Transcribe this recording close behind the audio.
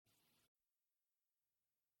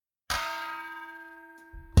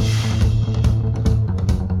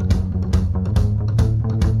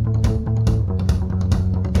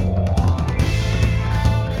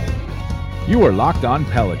You are Locked On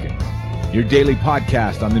Pelicans, your daily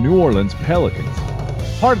podcast on the New Orleans Pelicans,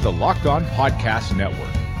 part of the Locked On Podcast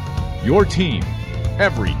Network, your team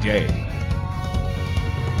every day.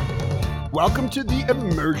 Welcome to the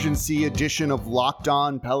emergency edition of Locked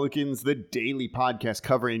On Pelicans, the daily podcast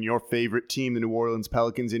covering your favorite team, the New Orleans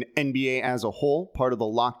Pelicans, and NBA as a whole, part of the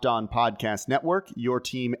Locked On Podcast Network, your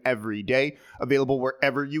team every day, available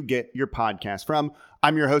wherever you get your podcast from.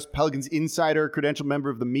 I'm your host, Pelicans Insider, credentialed member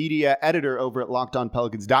of the media editor over at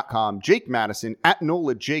LockedOnPelicans.com, Jake Madison, at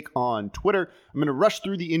NOLA Jake on Twitter. I'm going to rush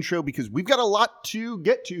through the intro because we've got a lot to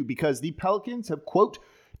get to because the Pelicans have, quote,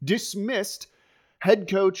 dismissed head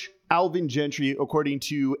coach Alvin Gentry, according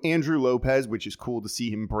to Andrew Lopez, which is cool to see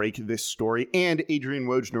him break this story, and Adrian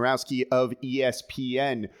Wojnarowski of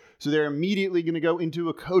ESPN. So they're immediately going to go into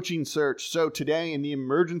a coaching search. So today in the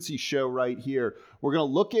emergency show right here, we're going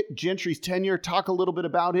to look at Gentry's tenure, talk a little bit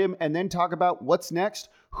about him, and then talk about what's next,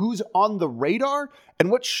 who's on the radar, and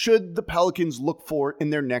what should the Pelicans look for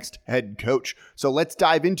in their next head coach. So let's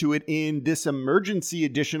dive into it in this emergency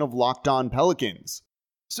edition of Locked On Pelicans.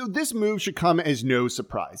 So this move should come as no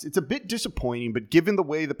surprise. It's a bit disappointing, but given the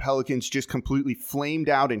way the Pelicans just completely flamed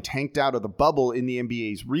out and tanked out of the bubble in the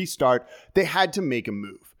NBA's restart, they had to make a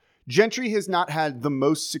move. Gentry has not had the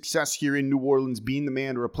most success here in New Orleans, being the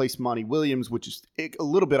man to replace Monty Williams, which is a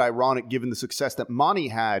little bit ironic given the success that Monty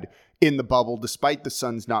had in the bubble, despite the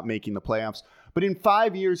Suns not making the playoffs. But in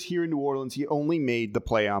 5 years here in New Orleans, he only made the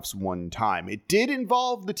playoffs one time. It did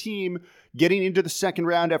involve the team getting into the second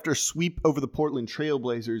round after a sweep over the Portland Trail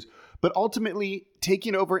Blazers, but ultimately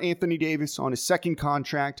taking over Anthony Davis on his second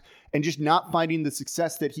contract and just not finding the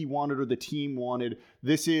success that he wanted or the team wanted.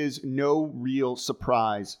 This is no real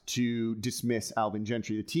surprise to dismiss Alvin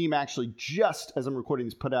Gentry. The team actually, just as I'm recording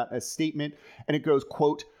this, put out a statement, and it goes,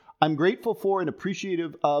 quote, "I'm grateful for and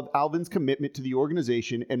appreciative of Alvin's commitment to the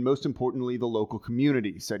organization and, most importantly, the local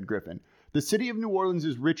community," said Griffin. "The city of New Orleans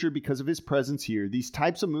is richer because of his presence here. These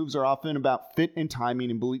types of moves are often about fit and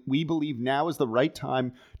timing, and we believe now is the right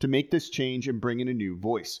time to make this change and bring in a new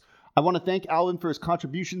voice. I want to thank Alvin for his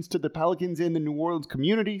contributions to the Pelicans and the New Orleans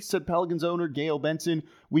community," said Pelicans owner Gayle Benson.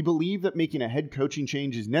 "We believe that making a head coaching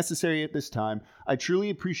change is necessary at this time. I truly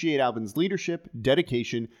appreciate Alvin's leadership,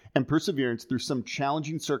 dedication, and perseverance through some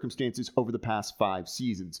challenging circumstances over the past 5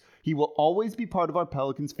 seasons. He will always be part of our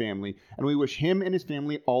Pelicans family, and we wish him and his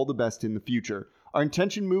family all the best in the future. Our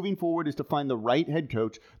intention moving forward is to find the right head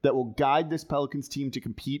coach that will guide this Pelicans team to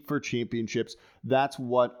compete for championships. That's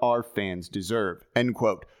what our fans deserve," end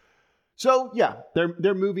quote. So yeah,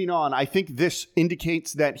 they're moving on. I think this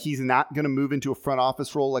indicates that he's not going to move into a front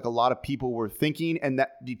office role like a lot of people were thinking, and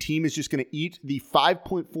that the team is just going to eat the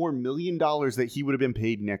 $5.4 million that he would have been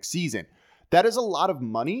paid next season. That is a lot of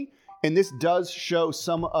money, and this does show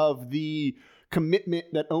some of the commitment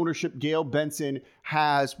that ownership Gayle Benson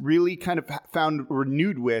has really kind of found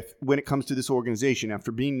renewed with when it comes to this organization. After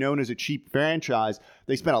being known as a cheap franchise,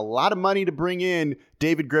 they spent a lot of money to bring in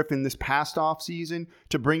David Griffin this past offseason,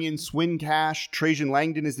 to bring in Swin Cash, Trajan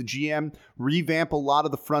Langdon as the GM, revamp a lot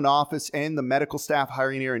of the front office and the medical staff,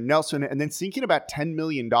 hiring Aaron Nelson, and then sinking about $10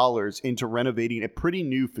 million into renovating a pretty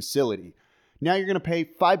new facility. Now you're going to pay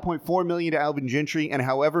 $5.4 million to Alvin Gentry and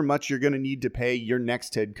however much you're going to need to pay your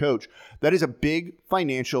next head coach. That is a big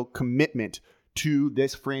financial commitment to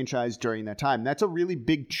this franchise during that time. That's a really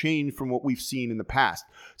big change from what we've seen in the past.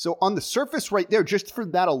 So on the surface right there, just for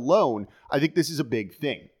that alone, I think this is a big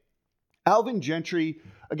thing. Alvin Gentry,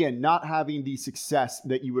 again, not having the success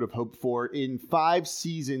that you would have hoped for. In 5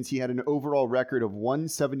 seasons, he had an overall record of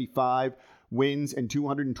 175 wins and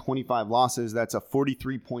 225 losses. That's a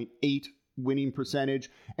 43.8 winning percentage,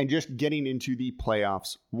 and just getting into the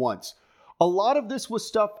playoffs once. A lot of this was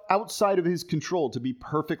stuff outside of his control, to be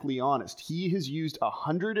perfectly honest. He has used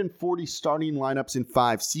 140 starting lineups in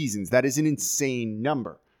 5 seasons. That is an insane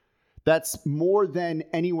number. That's more than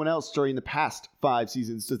anyone else during the past 5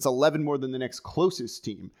 seasons. It's 11 more than the next closest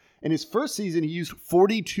team. In his first season, he used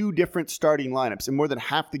 42 different starting lineups. In more than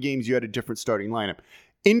half the games, you had a different starting lineup.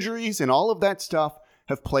 Injuries and all of that stuff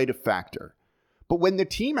have played a factor. But when the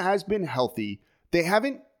team has been healthy, they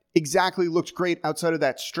haven't exactly looked great outside of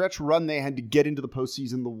that stretch run they had to get into the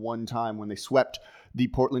postseason the one time when they swept the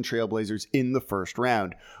Portland Trail Blazers in the first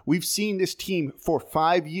round. We've seen this team for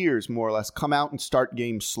 5 years, more or less, come out and start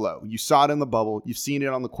games slow. You saw it in the bubble. You've seen it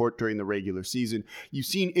on the court during the regular season. You've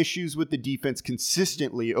seen issues with the defense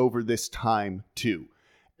consistently over this time, too.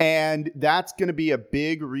 And that's going to be a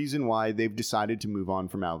big reason why they've decided to move on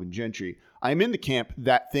from Alvin Gentry. I'm in the camp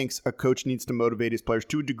that thinks a coach needs to motivate his players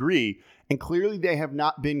to a degree, and clearly they have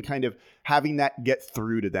not been kind of having that get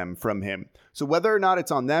through to them from him. So whether or not it's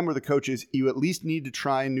on them or the coaches, you at least need to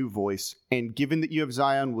try a new voice. And given that you have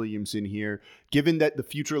Zion Williamson here, given that the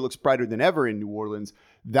future looks brighter than ever in New Orleans,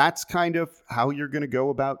 that's kind of how you're going to go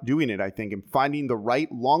about doing it, I think. And finding the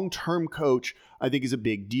right long-term coach, I think, is a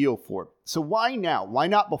big deal for it. So why now? Why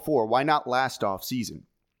not before? Why not last offseason?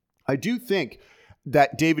 I do think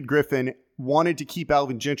that David Griffin wanted to keep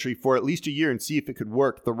Alvin Gentry for at least a year and see if it could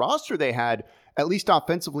work. The roster they had, at least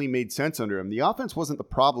offensively, made sense under him. The offense wasn't the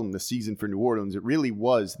problem this season for New Orleans. It really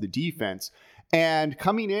was the defense. And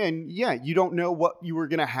coming in, you don't know what you were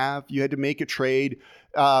going to have. You had to make a trade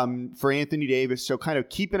for Anthony Davis. So kind of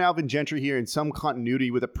keeping Alvin Gentry here in some continuity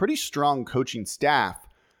with a pretty strong coaching staff,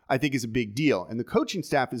 I think, is a big deal. And the coaching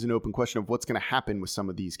staff is an open question of what's going to happen with some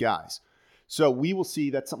of these guys. So we will see.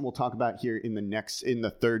 That's something we'll talk about here in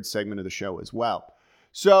the third segment of the show as well.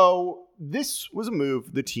 So this was a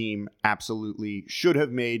move the team absolutely should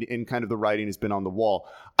have made, and kind of the writing has been on the wall.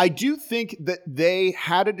 I do think that they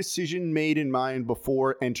had a decision made in mind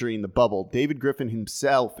before entering the bubble. David Griffin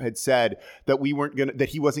himself had said that he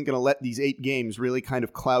wasn't going to let these 8 games really kind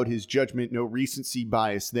of cloud his judgment, no recency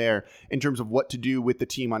bias there in terms of what to do with the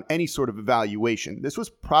team on any sort of evaluation. This was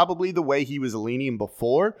probably the way he was leaning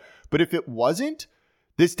before, but if it wasn't,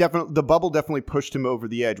 the bubble definitely pushed him over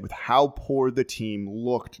the edge with how poor the team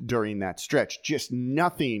looked during that stretch. Just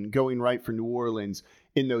nothing going right for New Orleans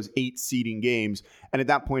in those 8 seeding games. And at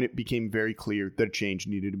that point, it became very clear that a change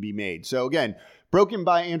needed to be made. So again, broken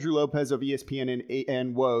by Andrew Lopez of ESPN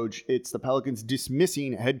and Woj, it's the Pelicans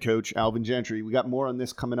dismissing head coach Alvin Gentry. We got more on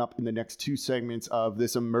this coming up in the next 2 segments of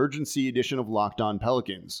this emergency edition of Locked On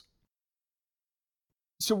Pelicans.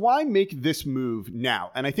 So why make this move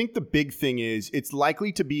now? And I think the big thing is it's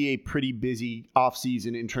likely to be a pretty busy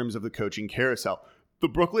offseason in terms of the coaching carousel. The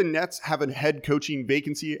Brooklyn Nets have a head coaching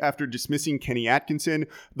vacancy after dismissing Kenny Atkinson.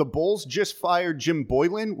 The Bulls just fired Jim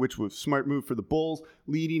Boylan, which was a smart move for the Bulls,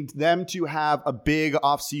 leading them to have a big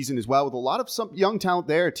offseason as well with a lot of some young talent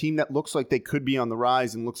there, a team that looks like they could be on the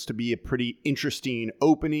rise and looks to be a pretty interesting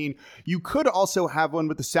opening. You could also have one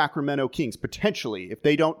with the Sacramento Kings, potentially, if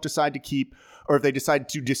they don't decide to keep or if they decide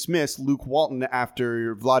to dismiss Luke Walton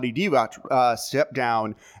after Vlade Divac stepped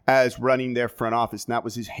down as running their front office. And that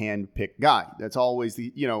was his hand-picked guy. That's always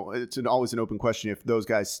always an open question if those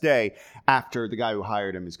guys stay after the guy who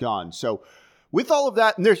hired him is gone. So with all of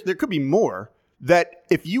that, and there could be more, that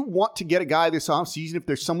if you want to get a guy this offseason, if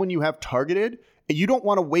there's someone you have targeted, and you don't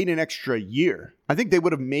want to wait an extra year. I think they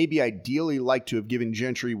would have maybe ideally liked to have given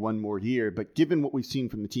Gentry one more year, but given what we've seen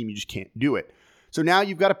from the team, you just can't do it. So now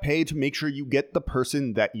you've got to pay to make sure you get the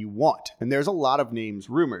person that you want. And there's a lot of names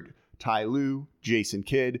rumored. Ty Lue, Jason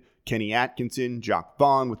Kidd, Kenny Atkinson, Jacque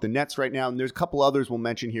Vaughn with the Nets right now. And there's a couple others we'll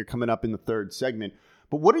mention here coming up in the third segment.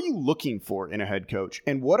 But what are you looking for in a head coach?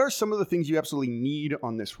 And what are some of the things you absolutely need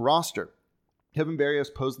on this roster? Kevin Barrios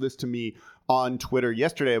posed this to me on Twitter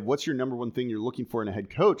yesterday of what's your number one thing you're looking for in a head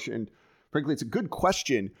coach? And frankly, it's a good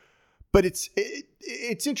question. But it's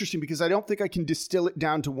interesting because I don't think I can distill it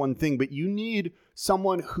down to one thing, but you need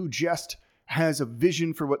someone who just has a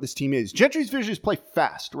vision for what this team is. Gentry's vision is play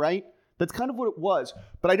fast, right? That's kind of what it was.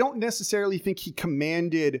 But I don't necessarily think he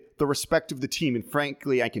commanded the respect of the team. And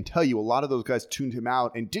frankly, I can tell you a lot of those guys tuned him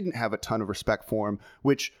out and didn't have a ton of respect for him,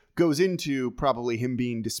 which goes into probably him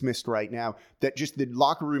being dismissed right now, that just the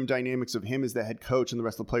locker room dynamics of him as the head coach and the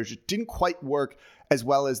rest of the players just didn't quite work as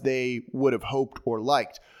well as they would have hoped or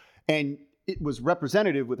liked. And it was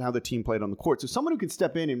representative with how the team played on the court. So someone who can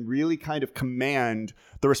step in and really kind of command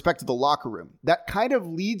the respect of the locker room, that kind of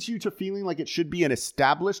leads you to feeling like it should be an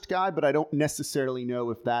established guy, but I don't necessarily know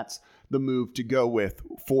if that's the move to go with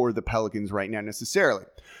for the Pelicans right now necessarily.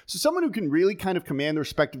 So someone who can really kind of command the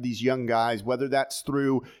respect of these young guys, whether that's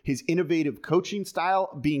through his innovative coaching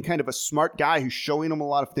style, being kind of a smart guy who's showing them a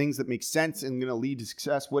lot of things that make sense and going to lead to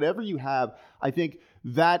success, whatever you have, I think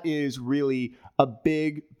that is really a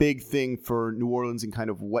big, big thing for New Orleans and kind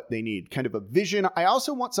of what they need. Kind of a vision. I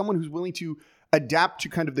also want someone who's willing to adapt to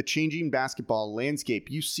kind of the changing basketball landscape.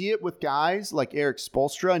 You see it with guys like Erik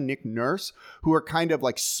Spoelstra and Nick Nurse, who are kind of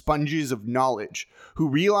like sponges of knowledge, who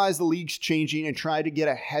realize the league's changing and try to get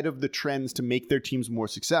ahead of the trends to make their teams more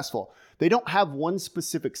successful. They don't have one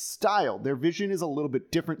specific style. Their vision is a little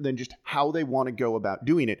bit different than just how they want to go about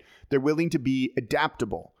doing it. They're willing to be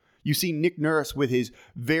adaptable. You see Nick Nurse with his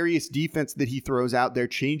various defense that he throws out there,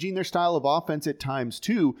 changing their style of offense at times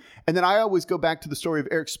too. And then I always go back to the story of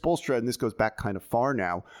Eric Spoelstra, and this goes back kind of far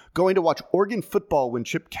now, going to watch Oregon football when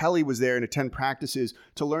Chip Kelly was there and attend practices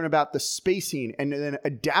to learn about the spacing and then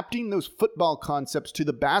adapting those football concepts to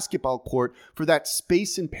the basketball court for that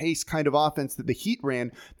space and pace kind of offense that the Heat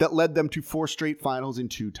ran that led them to 4 straight finals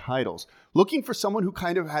and 2 titles. Looking for someone who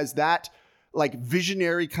kind of has that like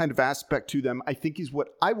visionary kind of aspect to them, I think is what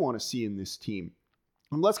I want to see in this team.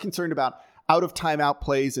 I'm less concerned about out of timeout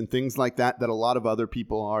plays and things like that a lot of other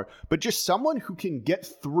people are, but just someone who can get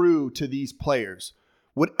through to these players,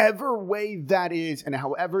 whatever way that is and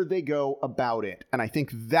however they go about it. And I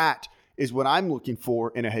think that is what I'm looking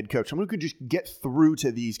for in a head coach. Someone who could just get through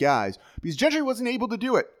to these guys, because Gentry wasn't able to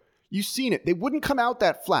do it. You've seen it. They wouldn't come out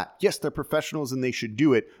that flat. Yes, they're professionals and they should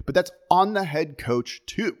do it, but that's on the head coach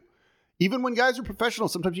too. Even when guys are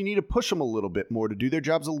professionals, sometimes you need to push them a little bit more to do their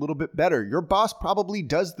jobs a little bit better. Your boss probably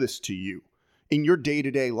does this to you in your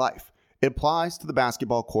day-to-day life. It applies to the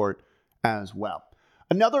basketball court as well.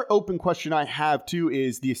 Another open question I have too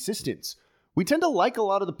is the assistants. We tend to like a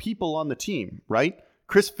lot of the people on the team, right?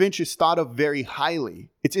 Chris Finch is thought of very highly.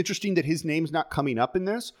 It's interesting that his name's not coming up in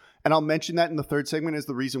this, and I'll mention that in the third segment as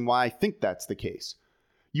the reason why I think that's the case.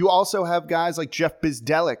 You also have guys like Jeff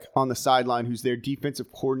Bzdelik on the sideline, who's their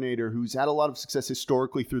defensive coordinator, who's had a lot of success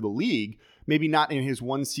historically through the league, maybe not in his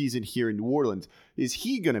one season here in New Orleans. Is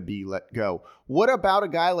he going to be let go? What about a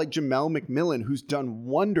guy like Jamel McMillan, who's done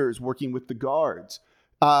wonders working with the guards,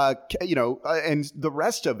 and the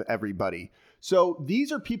rest of everybody? So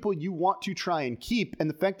these are people you want to try and keep. And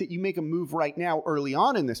the fact that you make a move right now early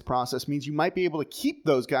on in this process means you might be able to keep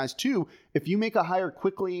those guys too if you make a hire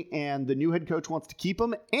quickly and the new head coach wants to keep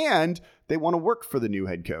them and they want to work for the new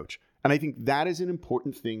head coach. And I think that is an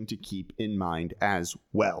important thing to keep in mind as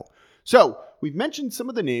well. So we've mentioned some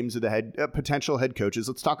of the names of the potential head coaches.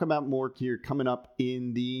 Let's talk about more here coming up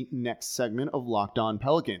in the next segment of Locked On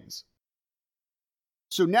Pelicans.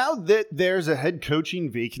 So now that there's a head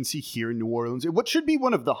coaching vacancy here in New Orleans, what should be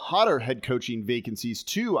one of the hotter head coaching vacancies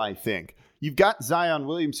too, I think. You've got Zion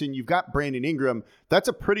Williamson, you've got Brandon Ingram. That's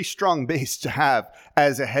a pretty strong base to have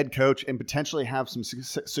as a head coach and potentially have some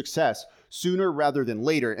success sooner rather than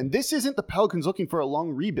later. And this isn't the Pelicans looking for a long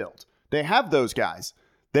rebuild. They have those guys.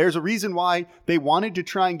 There's a reason why they wanted to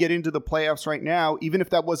try and get into the playoffs right now, even if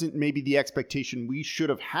that wasn't maybe the expectation we should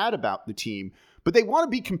have had about the team. But they want to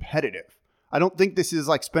be competitive. I don't think this is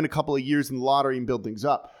like spend a couple of years in the lottery and build things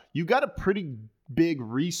up. You got a pretty big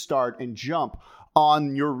restart and jump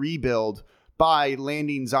on your rebuild by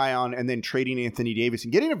landing Zion and then trading Anthony Davis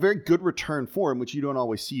and getting a very good return for him, which you don't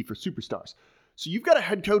always see for superstars. So you've got a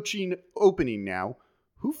head coaching opening now.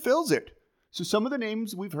 Who fills it? So some of the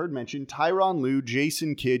names we've heard mentioned, Tyronn Lue,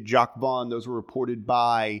 Jason Kidd, Jacque Vaughn, those were reported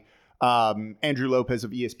by Andrew Lopez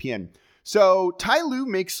of ESPN. So Ty Lue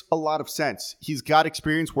makes a lot of sense. He's got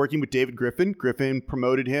experience working with David Griffin. Griffin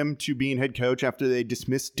promoted him to being head coach after they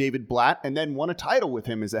dismissed David Blatt and then won a title with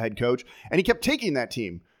him as a head coach. And he kept taking that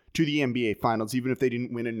team to the NBA Finals, even if they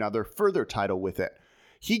didn't win another further title with it.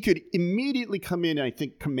 He could immediately come in and I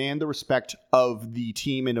think command the respect of the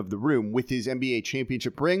team and of the room with his NBA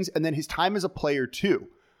championship rings and then his time as a player too.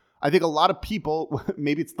 I think a lot of people,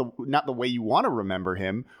 maybe it's not the way you want to remember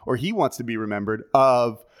him or he wants to be remembered,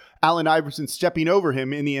 of Allen Iverson stepping over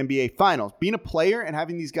him in the NBA Finals. Being a player and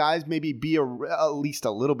having these guys maybe be at least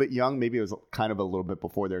a little bit young, maybe it was kind of a little bit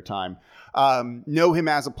before their time, know him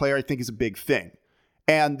as a player, I think is a big thing.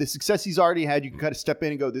 And the success he's already had, you can kind of step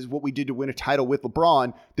in and go, this is what we did to win a title with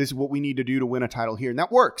LeBron. This is what we need to do to win a title here. And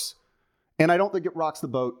that works. And I don't think it rocks the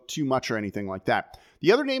boat too much or anything like that.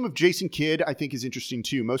 The other name of Jason Kidd, I think is interesting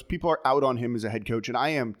too. Most people are out on him as a head coach, and I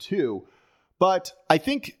am too. But I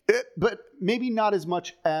think, but maybe not as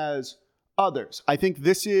much as others. I think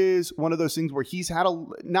this is one of those things where he's had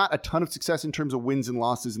not a ton of success in terms of wins and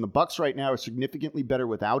losses. And the Bucks right now are significantly better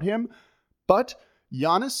without him. But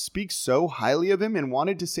Giannis speaks so highly of him and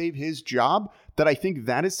wanted to save his job that I think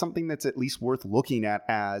that is something that's at least worth looking at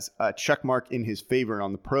as a check mark in his favor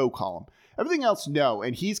on the pro column. Everything else, no.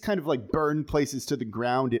 And he's kind of like burned places to the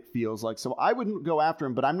ground, it feels like. So I wouldn't go after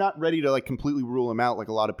him, but I'm not ready to like completely rule him out like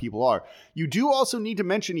a lot of people are. You do also need to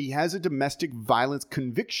mention he has a domestic violence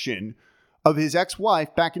conviction of his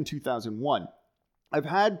ex-wife back in 2001. I've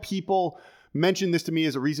had people mention this to me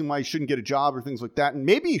as a reason why he shouldn't get a job or things like that. And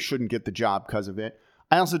maybe he shouldn't get the job because of it.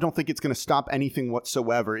 I also don't think it's going to stop anything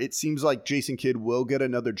whatsoever. It seems like Jason Kidd will get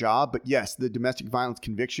another job, but yes, the domestic violence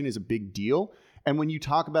conviction is a big deal. And when you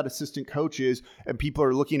talk about assistant coaches and people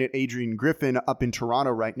are looking at Adrian Griffin up in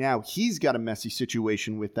Toronto right now, he's got a messy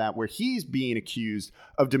situation with that where he's being accused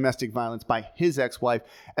of domestic violence by his ex-wife.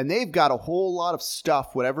 And they've got a whole lot of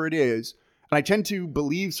stuff, whatever it is. And I tend to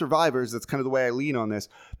believe survivors. That's kind of the way I lean on this.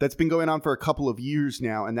 That's been going on for a couple of years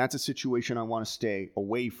now. And that's a situation I want to stay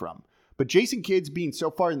away from. But Jason Kidd's being so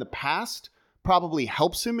far in the past probably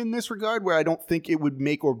helps him in this regard, where I don't think it would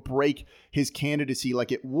make or break his candidacy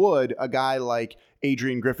like it would a guy like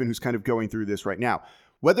Adrian Griffin, who's kind of going through this right now.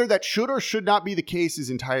 Whether that should or should not be the case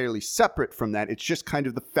is entirely separate from that. It's just kind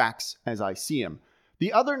of the facts as I see them.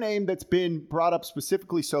 The other name that's been brought up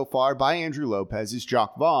specifically so far by Andrew Lopez is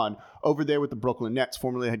Jacque Vaughn over there with the Brooklyn Nets,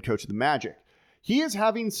 formerly head coach of the Magic. He is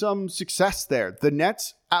having some success there. The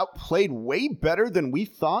Nets outplayed way better than we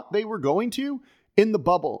thought they were going to in the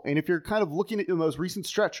bubble. And if you're kind of looking at the most recent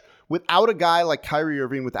stretch, without a guy like Kyrie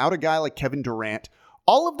Irving, without a guy like Kevin Durant,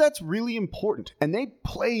 all of that's really important. And they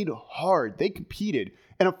played hard. They competed.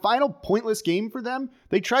 In a final pointless game for them,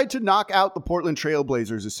 they tried to knock out the Portland Trail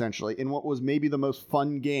Blazers essentially in what was maybe the most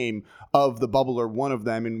fun game of the bubble, or one of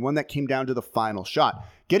them, and one that came down to the final shot.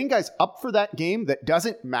 Getting guys up for that game that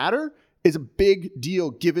doesn't matter is a big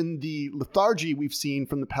deal given the lethargy we've seen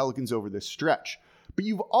from the Pelicans over this stretch. But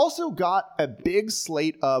you've also got a big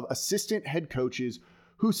slate of assistant head coaches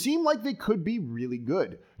who seem like they could be really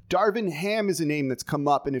good. Darvin Ham is a name that's come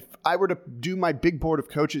up, and if I were to do my big board of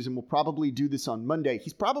coaches, and we'll probably do this on Monday,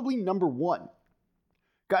 he's probably number one.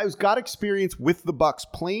 Guy who's got experience with the Bucks,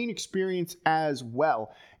 playing experience as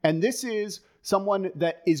well. And this is someone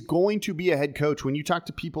that is going to be a head coach. When you talk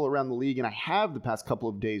to people around the league, and I have the past couple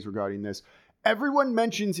of days regarding this, everyone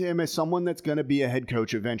mentions him as someone that's going to be a head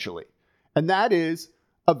coach eventually. And that is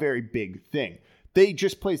a very big thing. They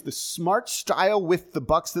just plays the smart style with the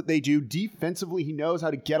Bucks that they do. Defensively, he knows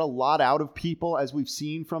how to get a lot out of people, as we've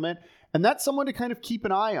seen from it. And that's someone to kind of keep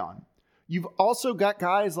an eye on. You've also got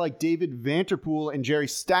guys like David Vanterpool and Jerry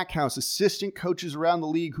Stackhouse, assistant coaches around the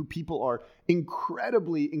league who people are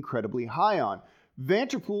incredibly, incredibly high on.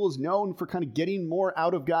 Vanterpool is known for kind of getting more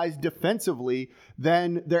out of guys defensively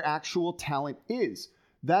than their actual talent is.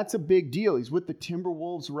 That's a big deal. He's with the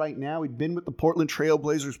Timberwolves right now. He'd been with the Portland Trail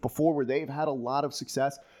Blazers before, where they've had a lot of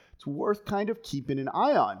success. It's worth kind of keeping an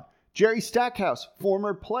eye on. Jerry Stackhouse,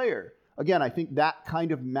 former player. Again, I think that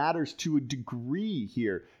kind of matters to a degree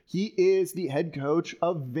here. He is the head coach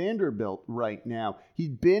of Vanderbilt right now.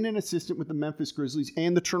 He'd been an assistant with the Memphis Grizzlies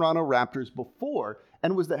and the Toronto Raptors before,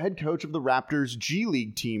 and was the head coach of the Raptors G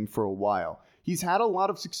League team for a while. He's had a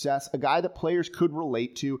lot of success, a guy that players could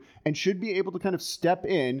relate to, and should be able to kind of step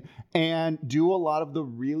in and do a lot of the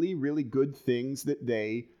really, really good things that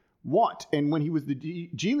they want. And when he was the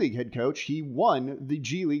G League head coach, he won the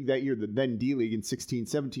G League that year, the then D League in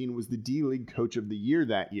 16-17, was the D League coach of the year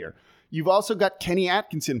that year. You've also got Kenny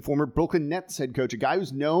Atkinson, former Brooklyn Nets head coach, a guy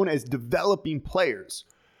who's known as developing players.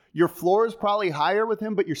 Your floor is probably higher with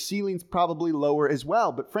him, but your ceiling's probably lower as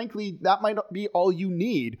well. But frankly, that might not be all you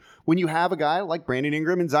need when you have a guy like Brandon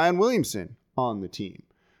Ingram and Zion Williamson on the team.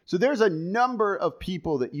 So there's a number of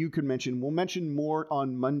people that you could mention. We'll mention more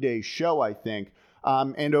on Monday's show, I think.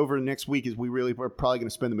 And over next week, as we really are probably going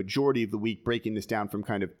to spend the majority of the week breaking this down from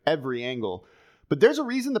kind of every angle. But there's a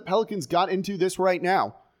reason the Pelicans got into this right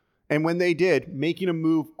now. And when they did, making a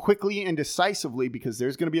move quickly and decisively, because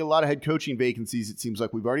there's going to be a lot of head coaching vacancies. It seems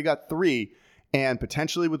like we've already got 3, and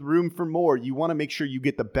potentially with room for more. You want to make sure you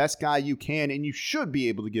get the best guy you can, and you should be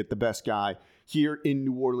able to get the best guy here in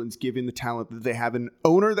New Orleans, given the talent that they have, an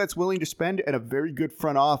owner that's willing to spend, and a very good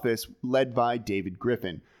front office led by David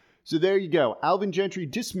Griffin. So there you go. Alvin Gentry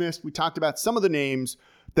dismissed. We talked about some of the names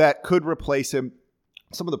that could replace him,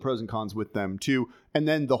 some of the pros and cons with them too, and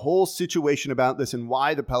then the whole situation about this and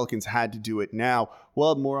why the Pelicans had to do it now.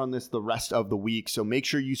 We'll have more on this the rest of the week, so make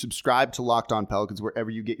sure you subscribe to Locked On Pelicans wherever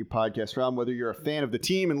you get your podcast from, whether you're a fan of the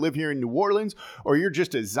team and live here in New Orleans, or you're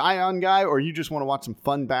just a Zion guy, or you just want to watch some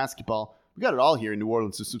fun basketball. We got it all here in New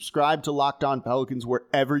Orleans, so subscribe to Locked On Pelicans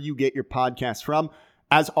wherever you get your podcast from.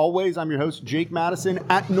 As always, I'm your host, Jake Madison,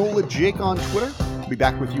 at NOLA Jake on Twitter. I'll be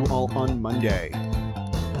back with you all on Monday.